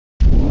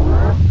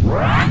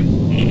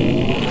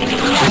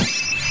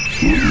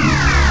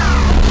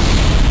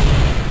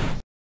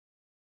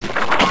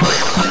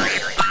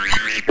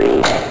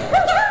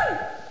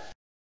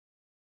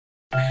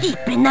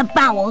In the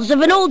bowels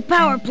of an old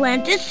power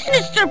plant, a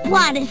sinister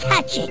plot is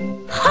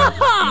hatching. Ha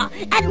ha!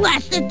 At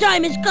last the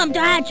time has come to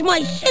hatch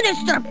my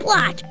sinister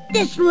plot.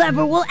 This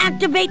lever will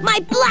activate my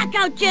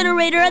blackout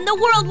generator and the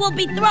world will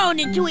be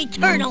thrown into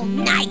eternal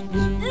night.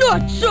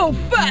 Not so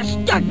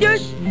fast,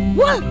 Darkness!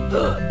 What?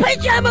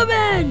 Pajama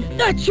Man!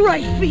 That's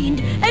right, Fiend!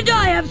 And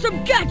I have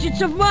some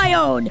gadgets of my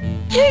own!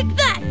 Take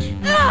that!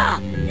 Ah!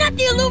 Not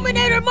the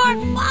Illuminator Mark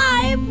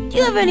V! Do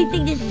you have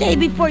anything to say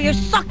before you're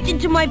sucked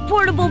into my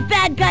portable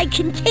bad guy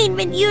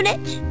containment unit?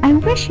 I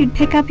wish you'd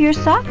pick up your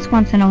socks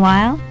once in a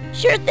while.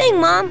 Sure thing,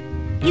 Mom.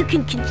 You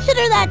can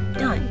consider that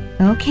done.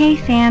 Okay,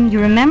 Sam, you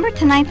remember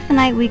tonight's the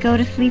night we go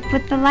to sleep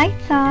with the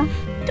lights off.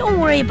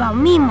 Don't worry about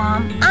me,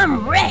 Mom.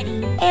 I'm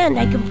ready. And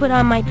I can put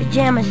on my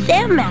Pajama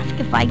Sam mask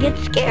if I get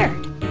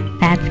scared.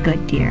 That's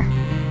good, dear.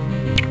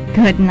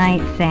 Good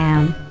night,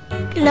 Sam.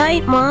 Good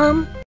night,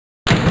 Mom.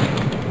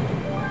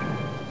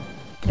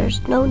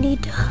 There's no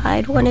need to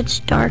hide when it's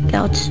dark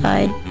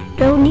outside.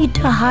 No need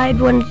to hide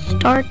when it's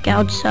dark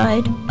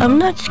outside. I'm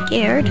not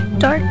scared.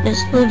 Darkness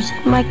lives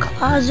in my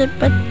closet,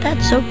 but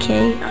that's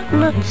okay. I'm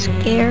not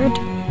scared.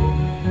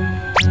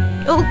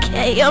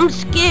 Okay, I'm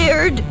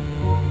scared.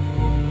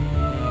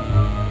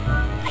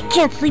 I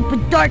can't sleep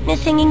with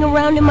darkness hanging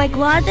around in my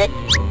closet.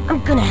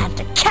 I'm gonna have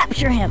to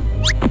capture him.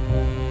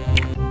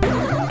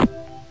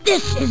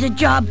 This is a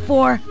job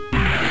for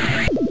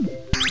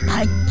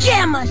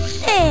Pajama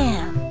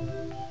Sam.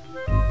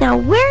 Now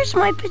where's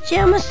my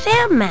Pajama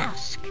Sam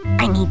mask?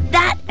 I need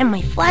that and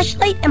my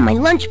flashlight and my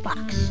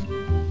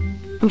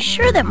lunchbox. I'm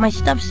sure that my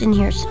stuff's in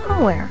here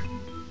somewhere.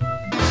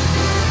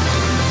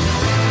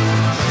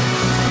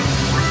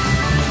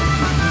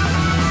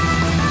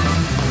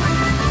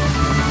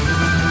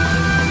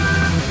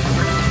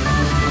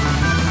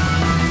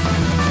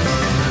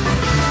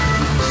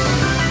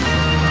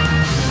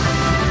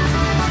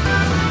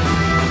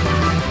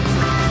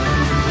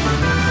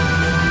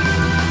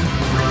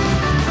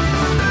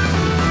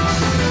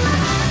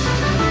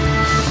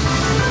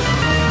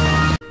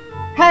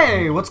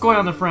 Hey, what's going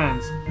on there,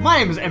 friends? My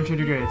name is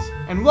M23Grades,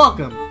 and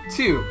welcome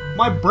to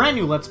my brand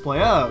new Let's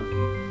Play of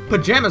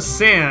Pajama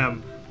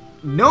Sam.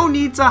 No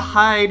need to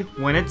hide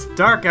when it's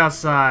dark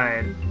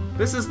outside.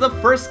 This is the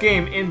first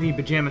game in the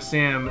Pajama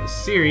Sam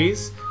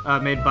series,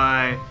 made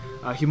by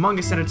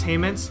Humongous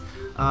Entertainment.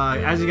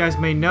 As you guys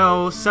may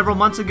know, several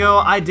months ago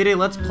I did a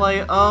Let's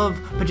Play of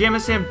Pajama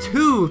Sam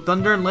 2,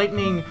 Thunder and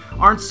Lightning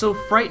Aren't So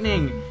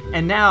Frightening.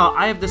 And now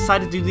I have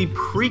decided to do the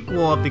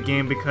prequel of the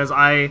game because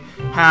I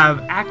have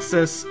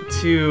access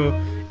to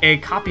a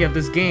copy of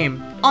this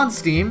game on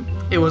Steam.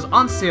 It was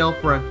on sale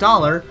for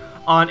 $1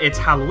 on its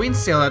Halloween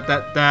sale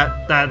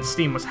that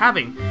Steam was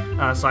having.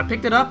 So I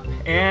picked it up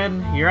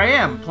and here I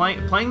am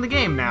playing the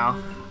game now.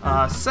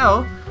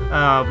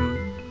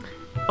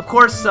 Of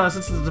course, since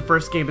this is the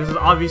first game,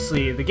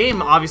 the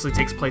game obviously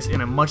takes place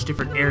in a much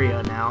different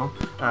area now.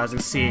 As you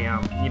can see,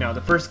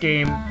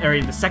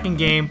 the second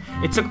game,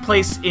 it took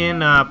place in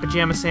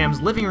Pajama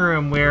Sam's living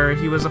room where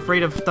he was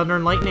afraid of thunder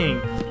and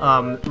lightning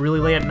really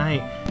late at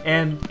night.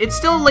 And it's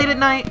still late at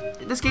night.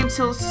 This game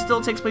still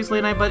takes place late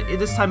at night, but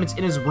this time it's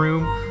in his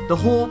room. The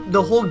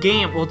whole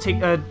game will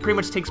pretty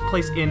much takes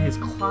place in his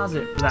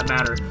closet, for that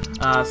matter.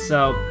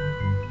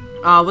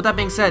 With that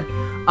being said,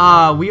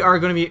 we are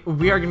gonna be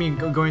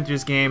going through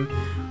this game.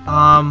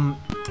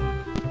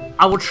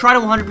 I will try to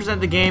 100%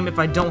 the game. If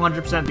I don't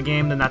 100% the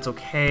game, then that's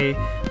okay.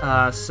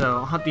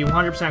 So the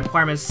 100%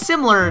 requirement is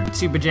similar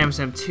to Pajama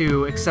Sam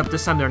 2, except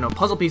this time there are no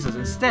puzzle pieces.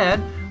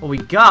 Instead, what we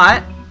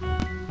got,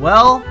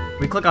 well,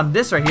 we click on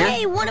this right here.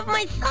 Hey, one of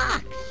my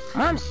socks!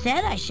 Mom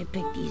said I should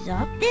pick these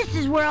up. This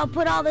is where I'll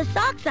put all the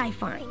socks I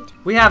find.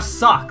 We have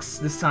socks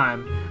this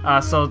time.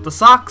 So the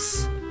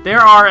socks, there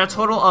are a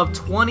total of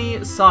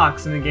 20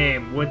 socks in the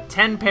game with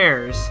 10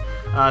 pairs.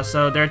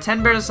 So there are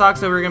 10 pairs of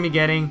socks that we're gonna be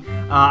getting.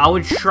 I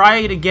would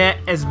try to get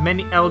as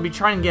many. I will be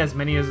trying to get as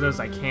many of those as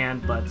I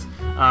can, but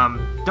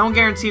don't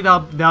guarantee that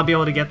I'll be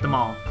able to get them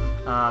all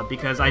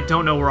because I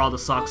don't know where all the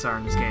socks are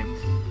in this game.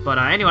 But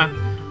anyway,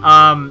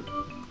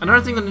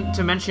 another thing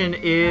to mention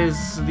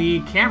is the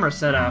camera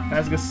setup.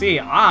 As you can see,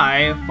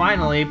 I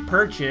finally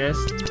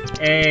purchased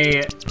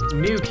a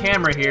new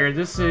camera here.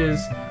 This is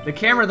the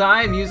camera that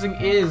I am using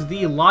is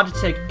the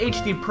Logitech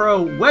HD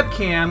Pro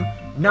Webcam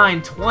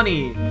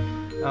 920.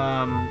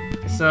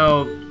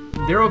 So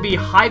there will be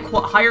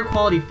higher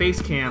quality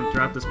face cam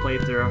throughout this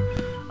playthrough.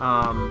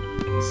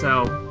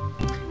 So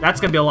that's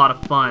gonna be a lot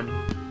of fun.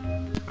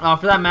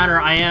 For that matter,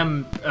 I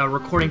am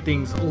recording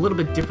things a little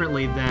bit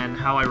differently than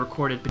how I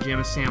recorded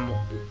Pajama Sam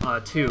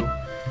 2.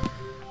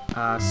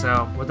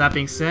 So with that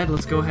being said,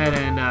 let's go ahead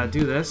and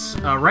do this.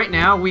 Right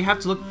now, we have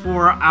to look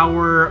for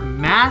our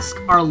mask,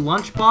 our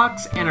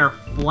lunchbox, and our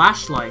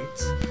flashlight.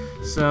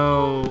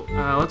 So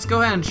let's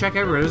go ahead and check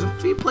everywhere. There's a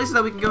few places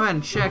that we can go ahead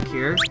and check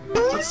here.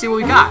 Let's see what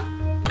we got.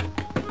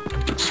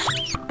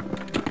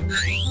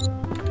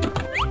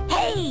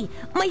 Hey,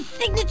 my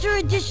signature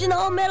edition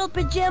all-metal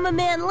Pajama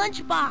Man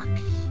lunchbox.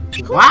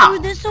 Who Wow. threw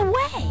this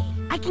away?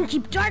 I can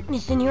keep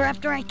darkness in here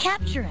after I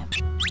capture him.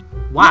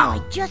 Wow.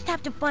 Now I just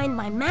have to find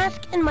my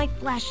mask and my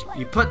flashlight.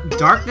 You put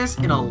darkness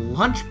in a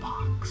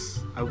lunchbox.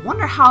 I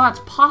wonder how that's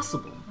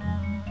possible.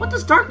 What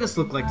does darkness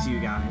look like to you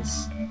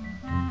guys?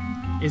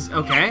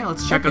 Okay,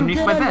 let's check Nothing underneath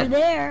good my under bed.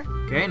 there.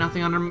 Okay,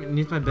 nothing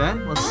underneath my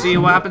bed. Let's see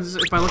what happens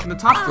if I look in the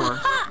top drawer.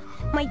 Aha!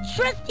 My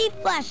trusty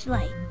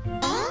flashlight.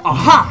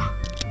 Aha!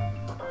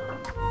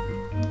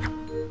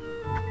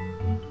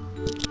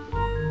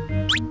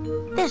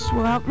 This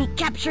will help me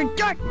capture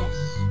darkness.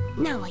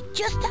 Now I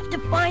just have to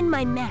find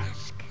my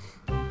mask.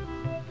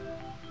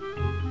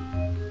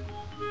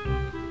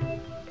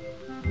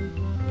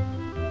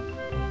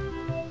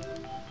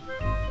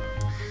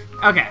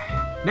 Okay,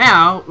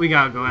 now we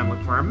gotta go and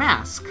look for our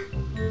mask.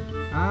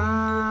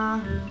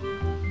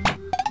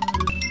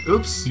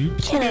 Oops.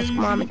 Can't ask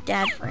Mom and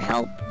Dad for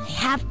help. I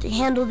have to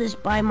handle this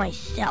by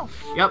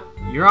myself. Yep,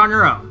 you're on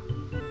your own.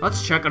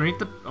 Let's check underneath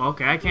the...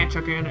 Okay, I can't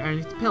check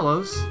underneath the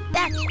pillows.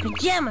 That's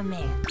Pajama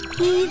Man.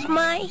 He's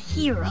my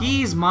hero.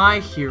 He's my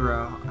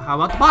hero. How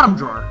about the bottom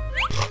drawer?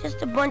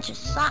 Just a bunch of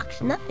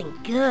socks, nothing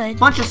good.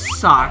 Bunch of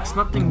socks,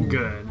 nothing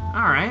good.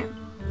 Alright.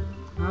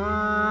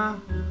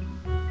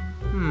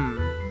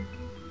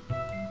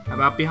 How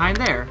about behind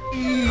there?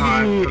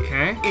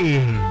 Okay.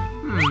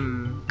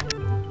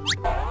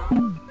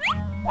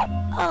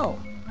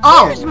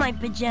 Oh, here's my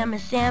Pajama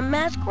Sam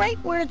mask right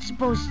where it's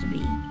supposed to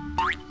be.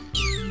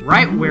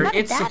 Right where How did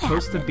it's that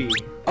supposed to happen?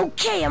 be.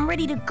 Okay, I'm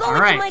ready to go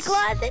Alright. into my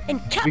closet and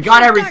capture We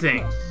got everything.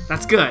 darkness.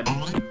 That's good.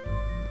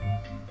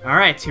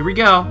 Alright, here we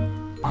go.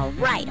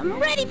 Alright, I'm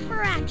ready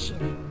for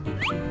action.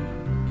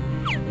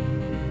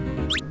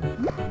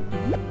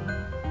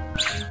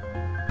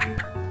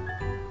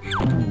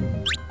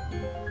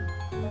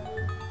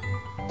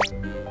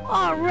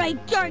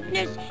 Alright,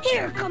 darkness,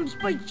 here comes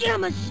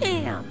Pajama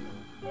Sam.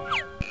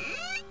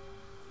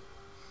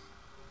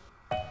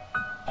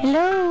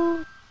 Hello?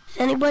 Is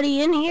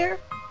anybody in here?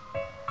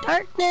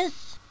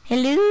 Darkness?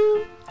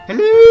 Hello?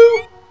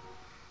 Hello?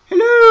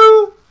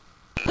 Hello?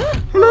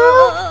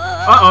 Hello?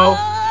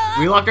 Uh-oh.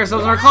 We locked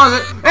ourselves in our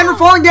closet, and we're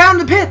falling down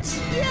the pits!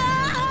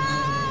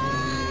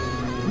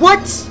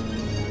 What?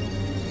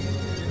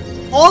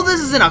 All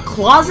this is in a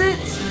closet?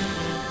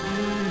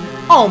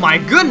 Oh my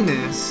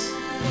goodness!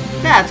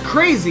 That's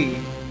crazy!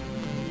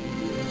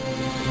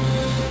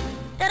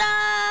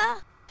 Ta-da!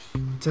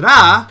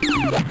 Ta-da!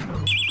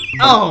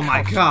 Oh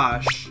my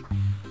gosh!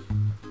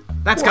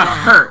 That's gotta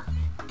hurt!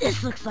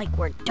 This looks like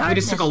where darkness We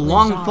just took a lives,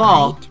 long all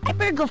fall. right. I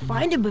better go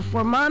find him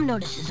before Mom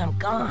notices I'm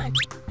gone.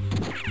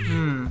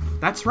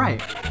 That's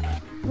right.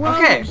 Well,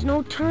 Okay. there's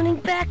no turning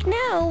back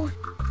now.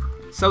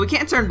 So we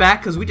can't turn back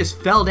because we just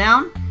fell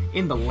down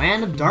in the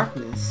land of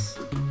darkness.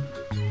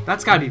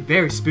 That's gotta be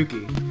very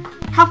spooky.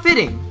 How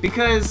fitting,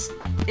 because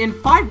in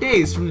 5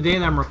 days from the day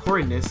that I'm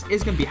recording this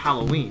is gonna be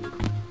Halloween.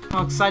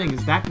 How exciting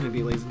is that gonna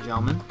be, ladies and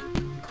gentlemen?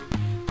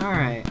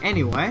 Alright,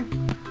 anyway.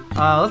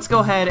 Let's go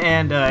ahead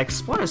and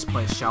explore this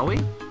place, shall we?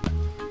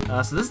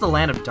 So this is the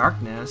land of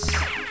darkness,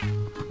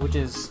 which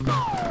is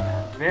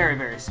very,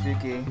 very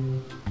spooky.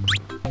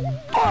 Boy,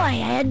 I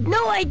had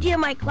no idea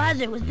my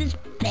closet was this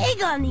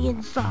big on the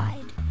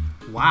inside.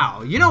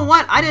 Wow, you know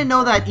what? I didn't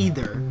know that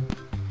either.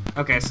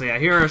 Okay, so yeah,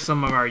 here are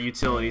some of our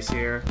utilities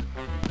here.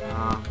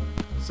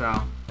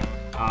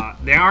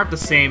 They aren't the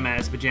same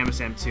as Pajama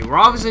Sam 2. We're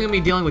obviously going to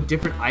be dealing with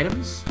different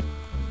items.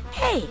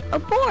 Hey, a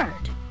board.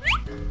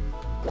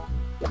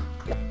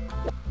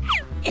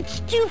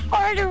 It's too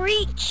far to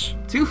reach.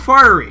 Too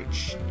far to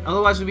reach.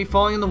 Otherwise, we'd be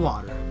falling in the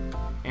water.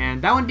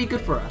 And that wouldn't be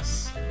good for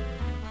us.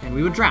 And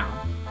we would drown.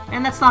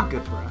 And that's not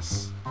good for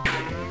us.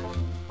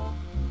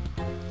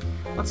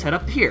 Let's head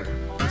up here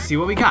and see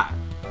what we got.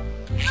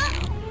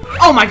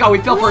 Oh my god, we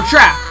fell for a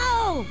trap!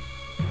 Whoa!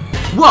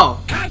 Whoa!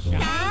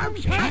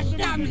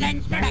 Customs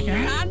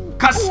inspection?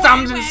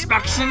 Customs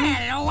inspection?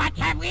 Well, what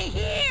have we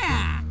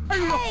here?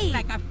 Looks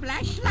like a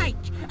flashlight.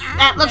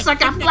 That looks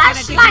like a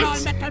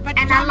flashlight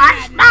and a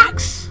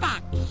lunchbox.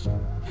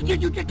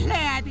 Did you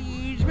declare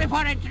these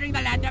before entering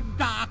the land of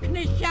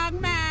darkness, young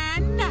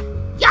man?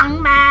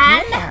 Young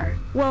man! There.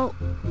 Well,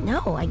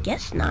 no, I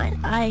guess not.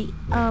 I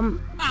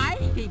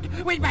think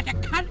we'd better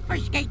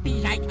confiscate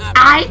these items.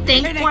 I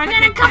think They we're could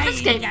gonna be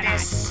confiscate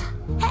dangerous. this.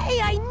 Hey,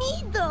 I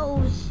need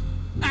those.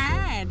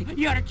 And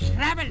you're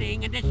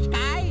traveling in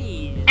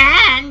disguise.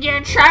 And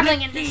you're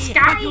traveling in Let's see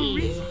what you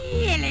disguise.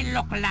 really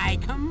look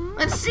like,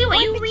 Let's see what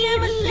you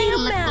Pajama really Sam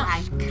look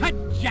mask. like.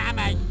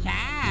 Pajama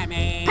Sam,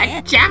 eh?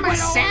 Pajama Well,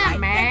 Sam, all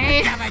right,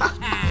 eh? Pajama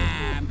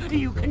Sam,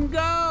 you can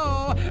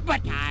go,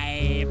 but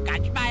I've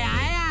got my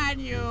eye on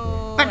you.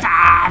 But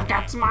I've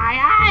got my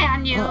eye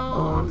on you.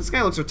 Uh-oh. This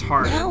guy looks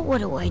retarded. Now what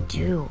do I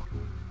do?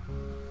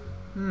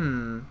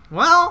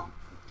 Well,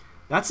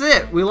 that's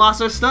it. We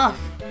lost our stuff.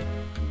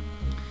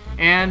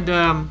 And,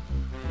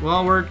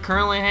 well, we're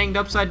currently hanged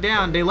upside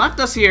down. They left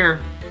us here.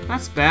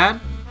 That's bad.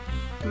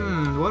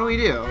 What do we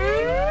do?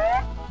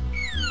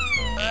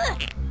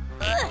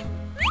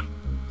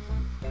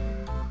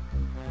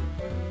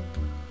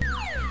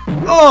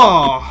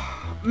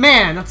 Oh,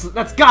 man,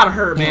 that's gotta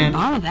hurt, man.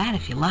 All of that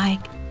if you like.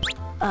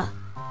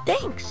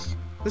 Thanks.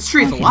 This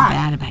tree's Don't feel alive.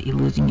 bad about you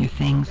losing your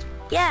things.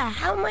 Yeah,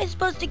 how am I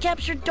supposed to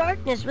capture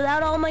darkness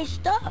without all my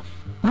stuff?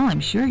 Well,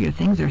 I'm sure your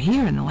things are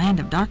here in the land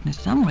of darkness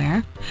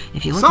somewhere.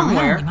 If you look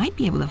Somewhere? around, you might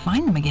be able to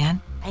find them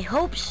again. I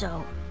hope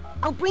so.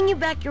 I'll bring you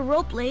back your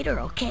rope later,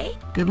 okay?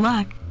 Good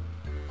luck.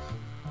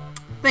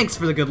 Thanks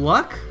for the good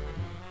luck.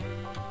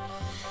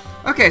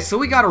 Okay, so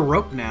we got a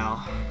rope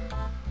now.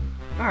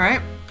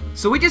 Alright.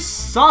 So we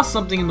just saw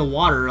something in the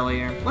water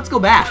earlier. Let's go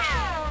back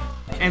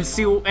and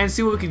see what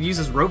we could use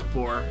this rope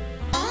for.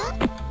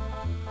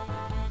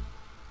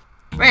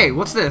 Hey,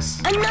 what's this?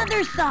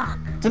 Another sock!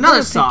 It's another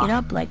Better sock. Pick it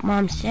up like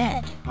Mom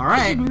said. Alright.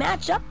 I should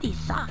match up these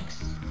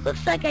socks.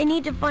 Looks like I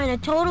need to find a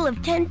total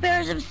of 10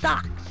 pairs of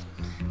socks.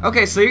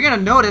 Okay, so you're gonna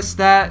notice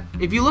that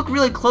if you look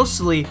really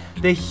closely,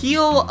 the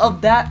heel of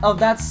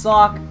that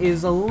sock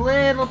is a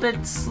little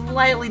bit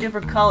slightly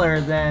different color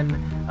than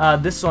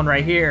this one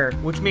right here,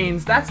 which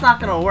means that's not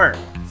gonna work.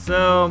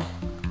 So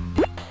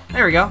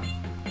there we go.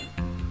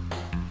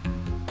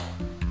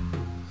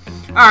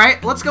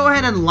 Alright, let's go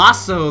ahead and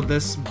lasso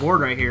this board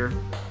right here.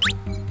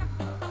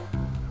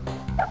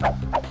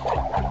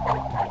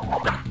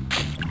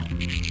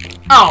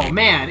 Oh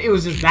man, it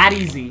was just that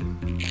easy.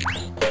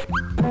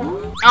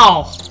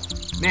 Oh,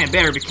 man,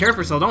 better be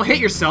careful so don't hit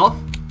yourself.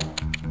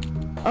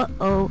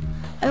 Uh-oh.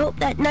 I hope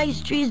that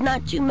nice tree's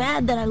not too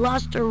mad that I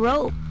lost her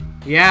rope.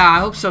 Yeah, I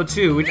hope so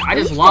too. I At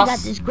just least I got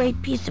lost this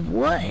great piece of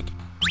wood.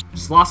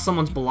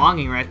 someone's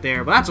belonging right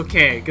there, but that's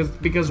okay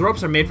because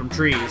ropes are made from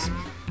trees.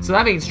 So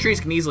that means trees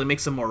can easily make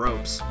some more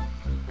ropes.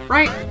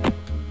 Right?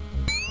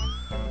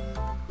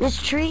 Miss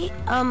Tree,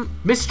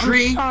 Miss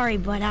Tree? I'm sorry,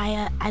 but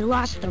I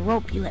lost the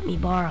rope you let me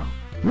borrow.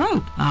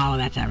 Rope? Oh,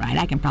 that's all right.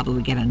 I can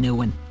probably get a new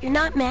one. You're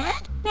not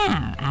mad?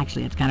 Yeah,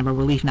 actually, it's kind of a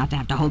relief not to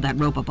have to hold that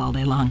rope up all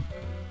day long.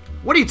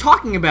 What are you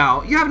talking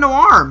about? You have no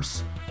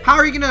arms. How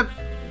are you gonna...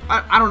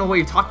 I don't know what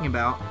you're talking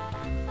about.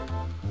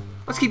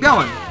 Let's keep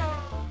going.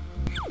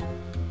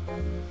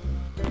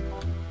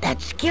 That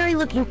scary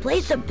looking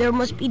place up there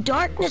must be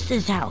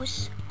Darkness's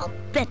house. I'll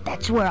bet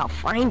that's where I'll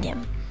find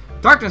him.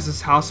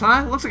 Darkness's house,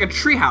 huh? Looks like a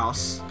tree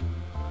house.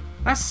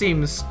 That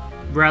seems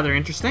rather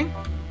interesting.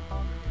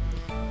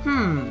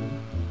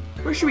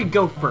 Where should we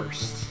go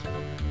first?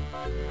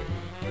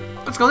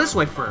 Let's go this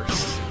way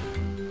first.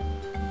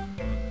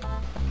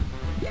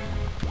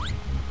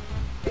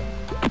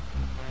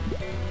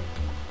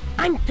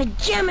 I'm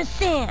Pajama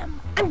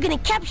Sam. I'm gonna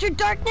capture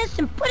Darkness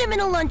and put him in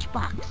a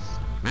lunchbox.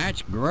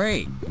 That's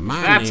great.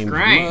 That's name's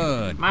great.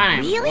 Wood. My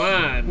name's Really?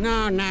 Wood.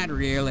 No, not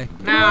really.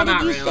 No, Why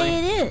not did you really.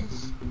 say it is?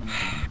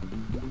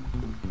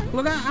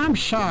 Look, I'm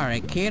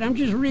sorry, kid. I'm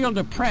just real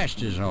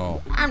depressed is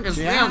all. I'm just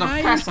See, real I used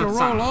depressed to on roll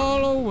something.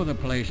 all over the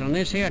place on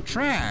this here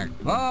track.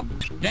 Up,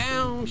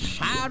 down,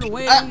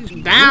 sideways.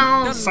 Up,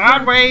 down,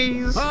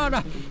 sideways. What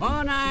a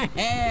fun I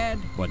had.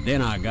 But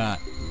then I got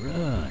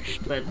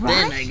rushed. But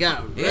then I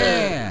got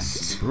Yeah,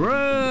 rust.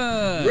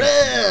 rust.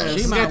 Rust. See,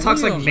 This my guy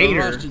talks like wheels are Mater.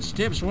 rusted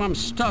stiff, so I'm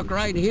stuck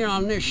right here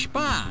on this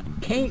spot.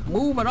 Can't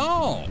move at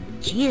all.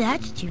 Gee,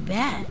 that's too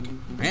bad.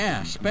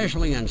 Yeah,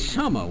 especially in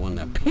summer when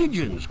the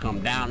pigeons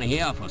come down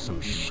here for some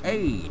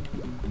shade.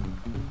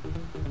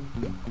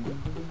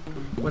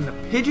 When the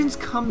pigeons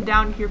come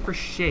down here for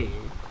shade.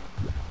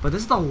 But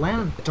this is the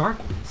land of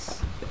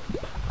darkness.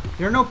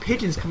 There are no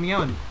pigeons coming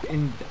out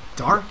in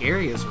dark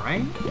areas,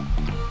 right?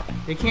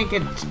 They can't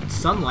get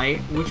sunlight,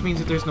 which means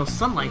if there's no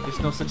sunlight,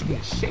 there's no such thing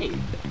as shade.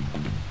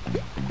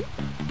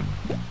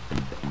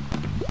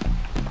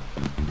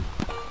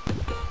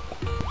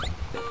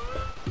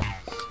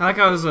 I like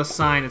how there's a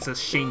sign that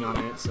says Shing on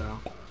it, so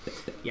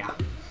yeah.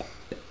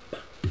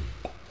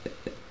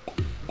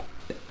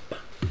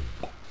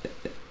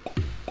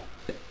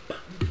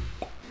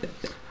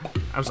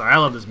 I'm sorry, I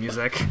love this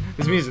music.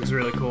 This music's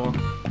really cool.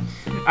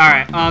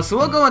 Alright, so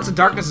we'll go into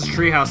Darkness's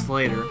treehouse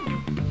later.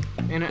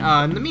 And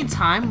in the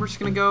meantime, we're just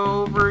gonna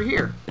go over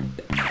here.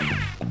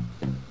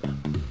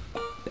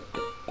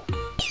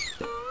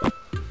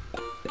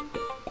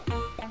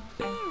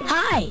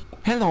 Hi,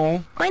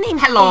 Hello. my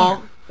name's Hello.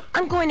 Sam.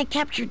 I'm going to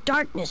capture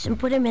Darkness and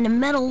put him in a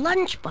metal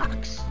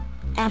lunchbox.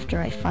 After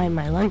I find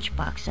my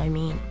lunchbox, I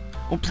mean.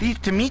 Oh,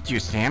 pleased to meet you,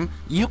 Sam.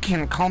 You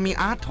can call me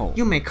Otto.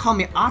 You may call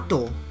me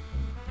Otto.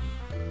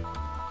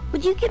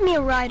 Would you give me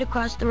a ride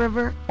across the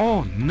river?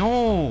 Oh,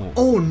 no.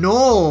 Oh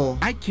no!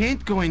 I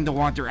can't go in the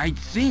water. I'd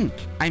sink.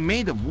 I'm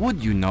made of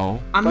wood, you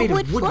know. I'm But made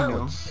wood of wood, you know.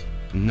 floats.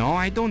 No,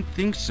 I don't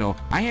think so.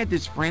 I had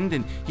this friend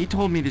and he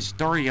told me the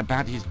story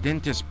about his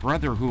dentist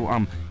brother who,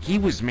 he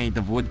was made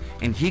of wood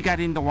and he got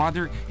in the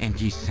water and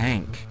he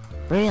sank.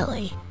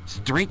 Really?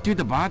 Straight to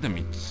the bottom.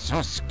 It's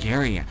so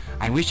scary.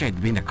 I wish I'd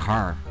been a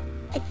car.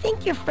 I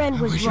think your friend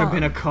was wish wrong. I'd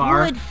been a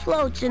car. Wood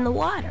floats in the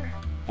water.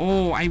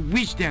 Oh, I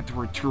wish that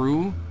were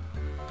true.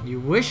 You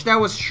wish that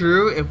was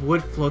true if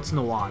wood floats in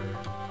the water.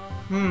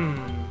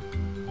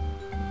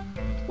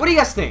 What do you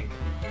guys think?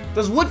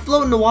 Does wood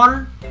float in the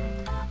water?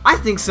 I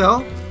think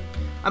so.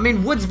 I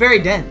mean, wood's very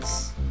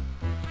dense.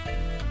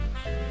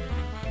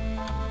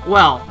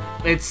 Well,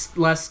 it's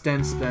less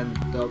dense than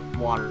the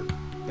water,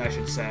 I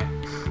should say.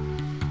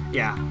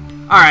 Yeah.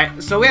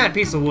 Alright, so we have a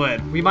piece of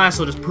wood. We might as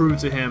well just prove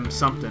to him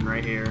something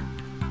right here.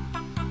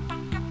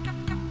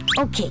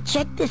 Okay,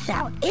 check this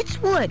out.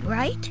 It's wood,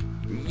 right?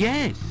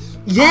 Yes.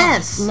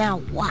 Yes! Now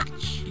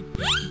watch.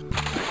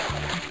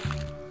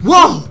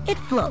 Whoa! It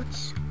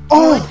floats.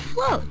 Oh! It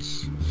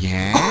floats.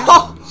 Yeah?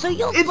 Oh! So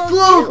you'll It float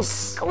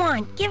floats! too. Go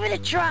on, give it a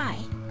try.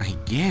 I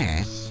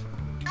guess.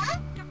 Oh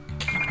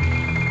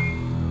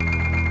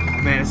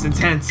man, it's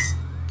intense.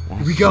 Well,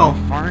 Here we go.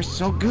 So far,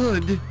 so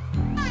good.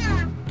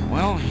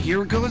 Well,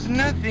 here goes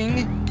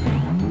nothing.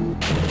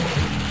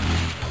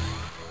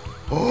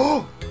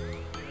 Oh!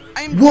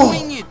 I'm Whoa.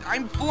 doing it.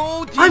 I'm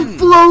floating. I'm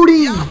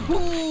floating!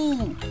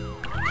 Yahoo!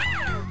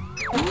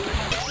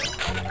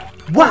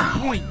 Wow!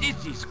 Boy,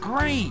 this is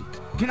great.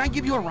 Can I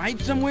give you a ride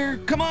somewhere?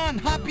 Come on,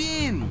 hop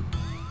in.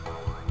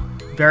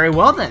 Very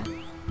well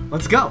then.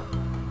 Let's go.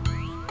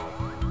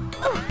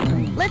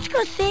 Let's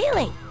go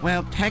sailing.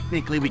 Well,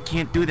 technically we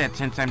can't do that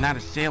since I'm not a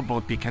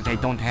sailboat because I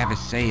don't have a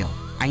sail.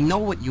 I know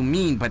what you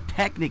mean, but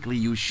technically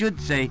you should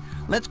say,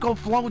 let's go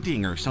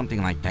floating or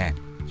something like that.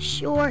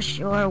 Sure,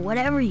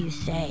 whatever you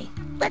say.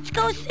 Let's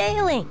go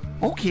sailing.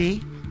 Okay.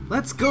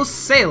 Let's go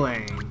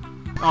sailing.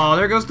 Oh,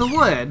 there goes the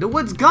wood. The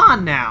wood's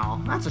gone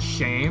now. That's a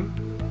shame.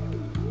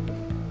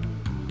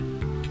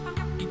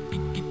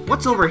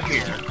 What's over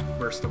here,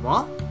 first of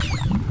all?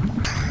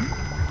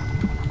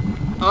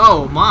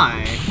 Oh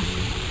my.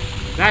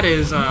 That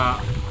is,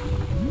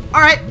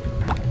 alright.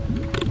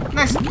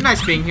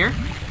 Nice being here.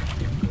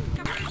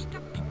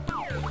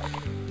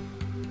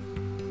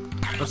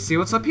 Let's see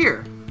what's up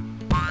here.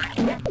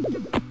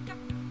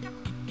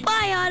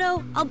 Bye,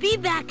 Otto. I'll be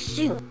back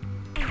soon.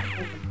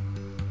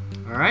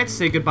 Alright,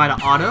 say goodbye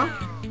to Otto.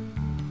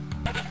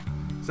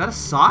 Is that a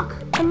sock?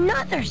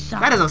 Another sock.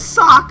 That is a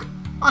sock!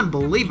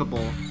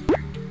 Unbelievable.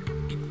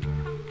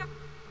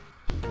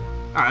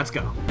 Alright, let's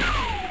go.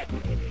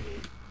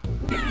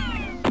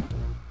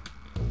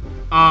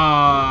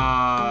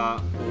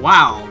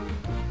 Wow.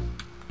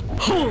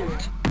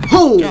 Hold!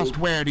 Just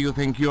where do you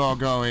think you're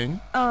going?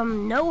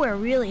 Nowhere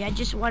really. I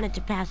just wanted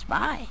to pass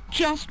by.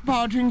 Just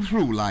barging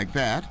through like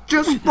that?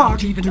 Just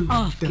barging Even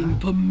asking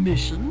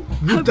permission?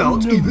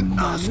 without Have you even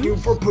no asking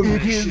for manners? It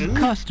permission. is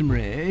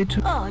customary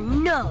to... Oh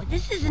no,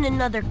 this isn't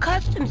another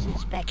customs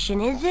inspection,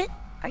 is it?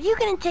 Are you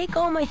gonna take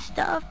all my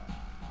stuff?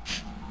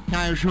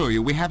 I assure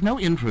you, we have no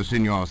interest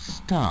in your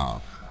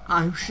stuff.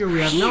 I'm sure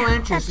we have no Here,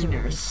 interest that's in a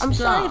your relief. stuff. I'm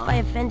sorry if I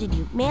offended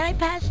you. May I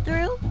pass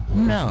through?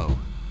 No.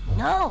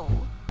 No.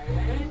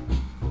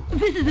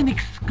 This is an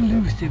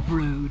exclusive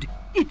road.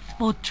 It's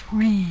for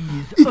trees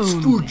It's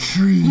only. for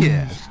trees.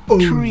 Yes,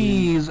 only.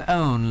 trees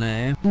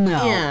only.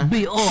 Now, Yeah,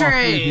 be off with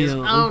trees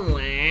you.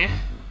 only.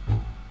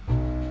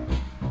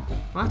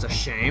 Well, that's a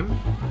shame.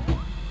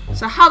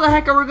 So how the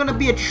heck are we gonna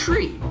be a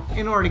tree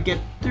in order to get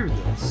through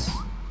this?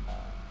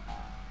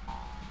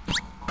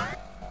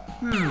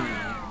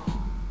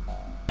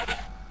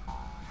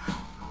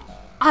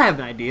 I have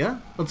an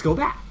idea. Let's go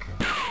back.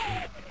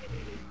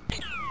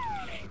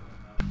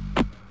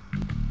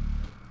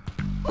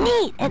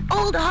 Neat, an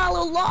old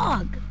hollow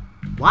log.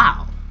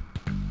 Wow.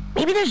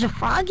 Maybe there's a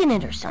frog in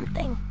it or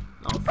something.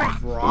 A Brat,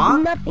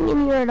 frog? There's nothing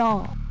in here at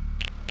all.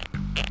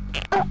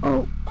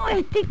 Uh-oh,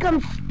 I think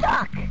I'm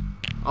stuck.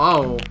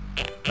 Oh,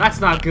 that's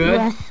not good.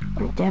 Yes,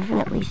 I'm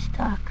definitely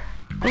stuck.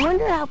 I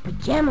wonder how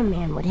Pajama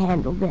Man would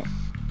handle this.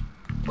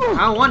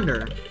 I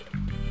wonder.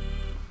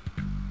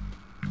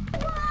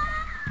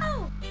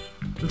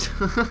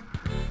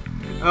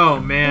 Oh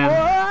man,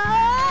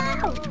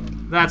 Whoa!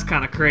 that's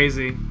kind of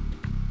crazy.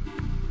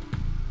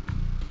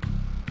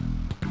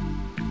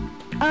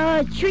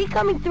 Tree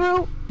coming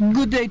through?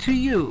 Good day to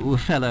you,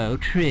 fellow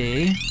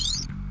tree.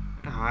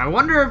 I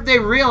wonder if they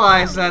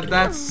realize that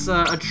that's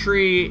a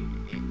tree.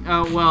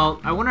 Well,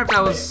 I wonder if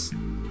that was.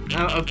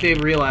 If they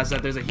realize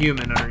that there's a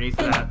human underneath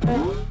that.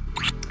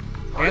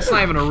 I guess it's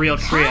not even a real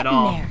tree at Hot in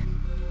all. there.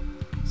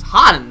 It's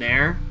hot in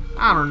there.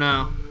 I don't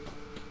know.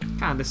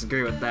 Kind of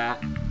disagree with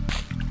that.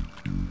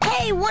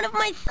 Hey, one of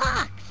my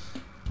socks!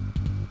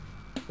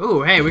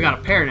 Ooh, hey, we got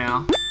a pair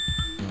now.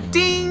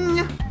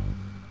 Ding!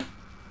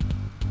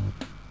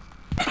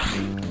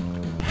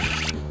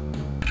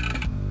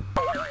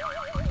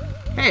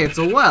 Hey, it's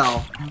a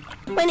well.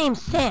 My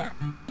name's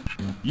Sam.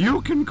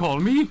 You can call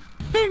me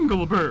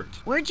Dinglebert.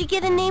 Where'd you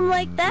get a name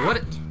like that? What?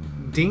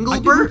 I didn't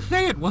Dinglebert?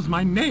 say it was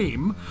my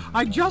name.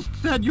 I just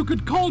said you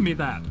could call me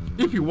that,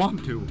 if you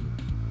want to.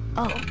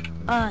 Oh,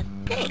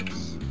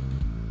 thanks.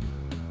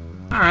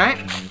 Alright.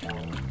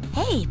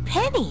 Hey,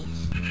 pennies.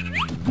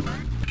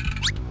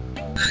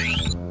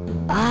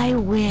 I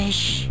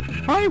wish.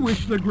 I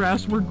wish the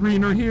grass were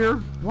greener here.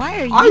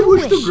 Why are you I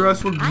wish the wishing?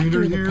 grass were I greener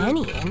threw here. the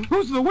penny in.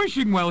 Who's the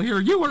wishing well here,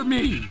 you or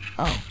me?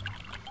 Oh,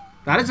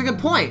 That is a good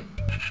point.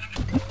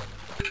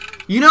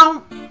 You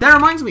know, that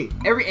reminds me.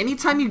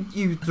 Anytime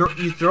you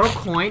throw a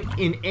coin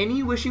in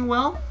any wishing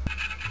well,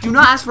 do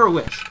not ask for a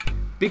wish,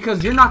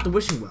 because you're not the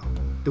wishing well.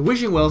 The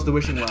wishing well is the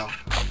wishing well.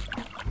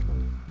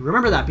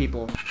 Remember that,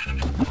 people.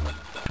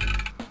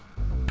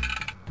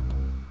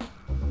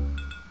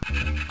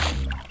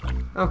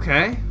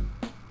 Okay.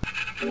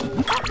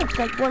 that looks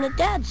like one of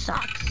Dad's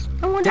socks.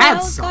 I wonder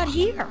Dad's how it got sock?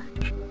 here.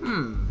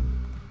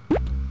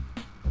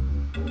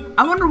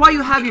 I wonder why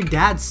you have your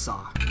dad's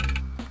saw.